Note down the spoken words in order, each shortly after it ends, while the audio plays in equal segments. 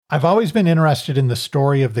I've always been interested in the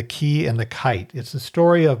story of the key and the kite. It's the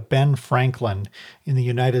story of Ben Franklin in the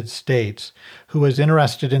United States, who was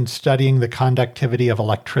interested in studying the conductivity of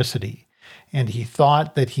electricity. And he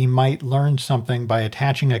thought that he might learn something by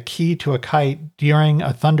attaching a key to a kite during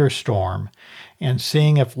a thunderstorm and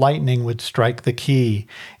seeing if lightning would strike the key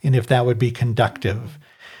and if that would be conductive.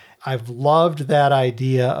 I've loved that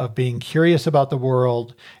idea of being curious about the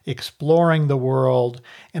world, exploring the world,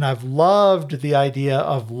 and I've loved the idea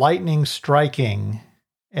of lightning striking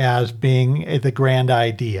as being the grand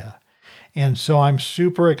idea. And so I'm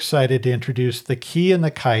super excited to introduce The Key and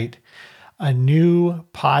the Kite, a new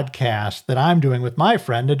podcast that I'm doing with my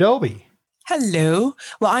friend Adaobi. Hello.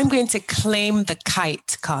 Well, I'm going to claim the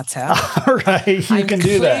kite, Carter. All right, you can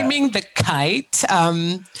do that. I'm claiming the kite.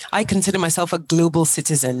 I consider myself a global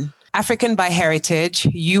citizen. African by heritage,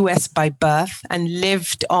 US by birth, and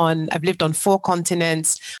I've lived on 4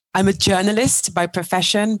 continents. I'm a journalist by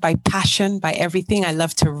profession, by passion, by everything. I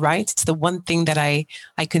love to write. It's the one thing that I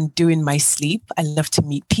can do in my sleep. I love to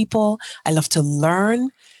meet people. I love to learn.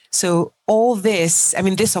 So all this,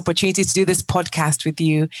 this opportunity to do this podcast with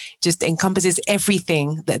you just encompasses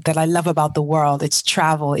everything that I love about the world. It's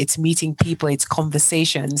travel, it's meeting people, it's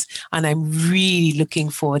conversations. And I'm really looking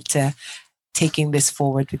forward to taking this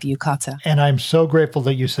forward with you, Carter. And I'm so grateful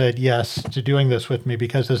that you said yes to doing this with me,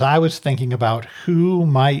 because as I was thinking about who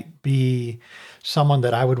might be someone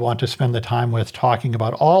that I would want to spend the time with talking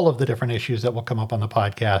about all of the different issues that will come up on the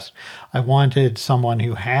podcast, I wanted someone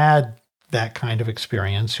who had that kind of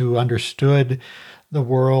experience, who understood the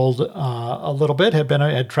world a little bit,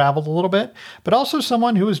 had traveled a little bit, but also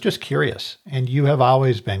someone who was just curious. And you have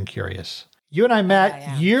always been curious. You and I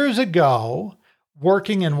met years ago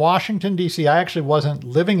working in Washington, D.C. I actually wasn't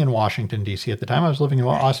living in Washington, D.C. at the time. I was living in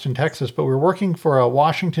Austin, Texas, but we were working for a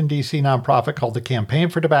Washington, D.C. nonprofit called the Campaign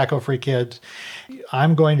for Tobacco-Free Kids.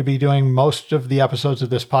 I'm going to be doing most of the episodes of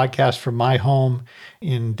this podcast from my home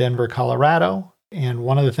in Denver, Colorado. And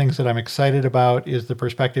one of the things that I'm excited about is the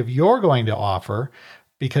perspective you're going to offer,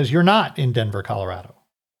 because you're not in Denver, Colorado.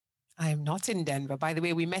 I am not in Denver. By the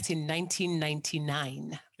way, we met in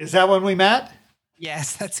 1999. Is that when we met?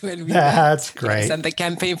 Yes, that's when we met. That's great. Yes, and the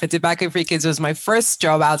Campaign for Tobacco-Free Kids was my first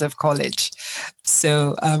job out of college.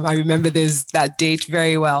 So I remember that date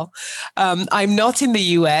very well. I'm not in the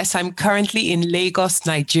US. I'm currently in Lagos,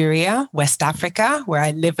 Nigeria, West Africa, where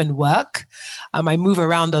I live and work. I move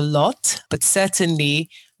around a lot, but certainly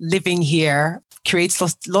living here creates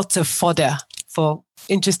lots of fodder for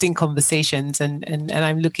interesting conversations. And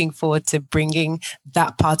I'm looking forward to bringing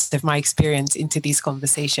that part of my experience into these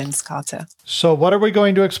conversations, Carter. So what are we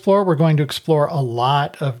going to explore? We're going to explore a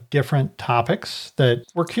lot of different topics that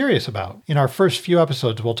we're curious about. In our first few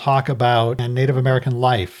episodes, we'll talk about Native American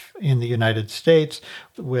life in the United States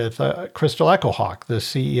with Crystal Echohawk, the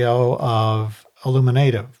CEO of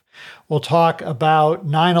Illuminative. We'll talk about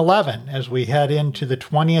 9/11 as we head into the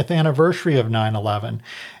 20th anniversary of 9/11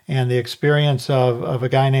 and the experience of a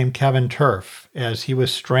guy named Kevin Turf as he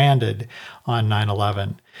was stranded on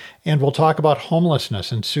 9/11. And we'll talk about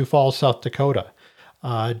homelessness in Sioux Falls, South Dakota,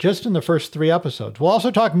 just in the first 3 episodes. We'll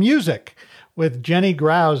also talk music with Jenny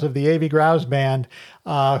Grouse of the A.V. Grouse Band,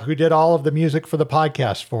 who did all of the music for the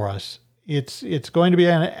podcast for us. It's going to be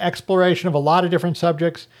an exploration of a lot of different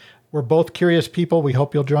subjects. We're both curious people. We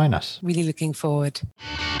hope you'll join us. Really looking forward.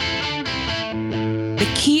 The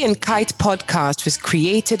Key and Kite podcast was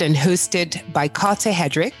created and hosted by Carter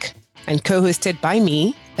Headrick and co-hosted by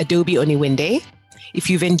me, Adaobi Oniwinde. If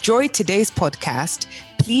you've enjoyed today's podcast,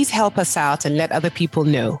 please help us out and let other people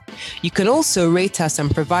know. You can also rate us and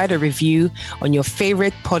provide a review on your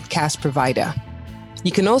favorite podcast provider.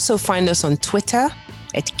 You can also find us on Twitter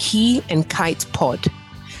at Key and Kite Pod.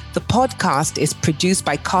 The podcast is produced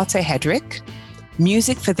by Carter Headrick.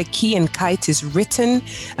 Music for The Key and Kite is written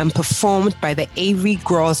and performed by the A.V.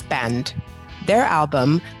 Grouse Band. Their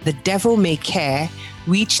album, The Devil May Care,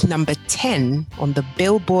 reached number 10 on the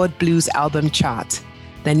Billboard Blues album chart.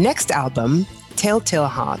 Their next album, Telltale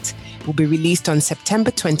Heart, will be released on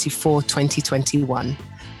September 24, 2021.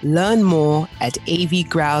 Learn more at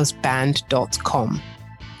avgrouseband.com.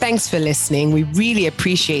 Thanks for listening. We really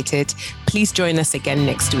appreciate it. Please join us again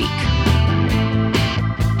next week.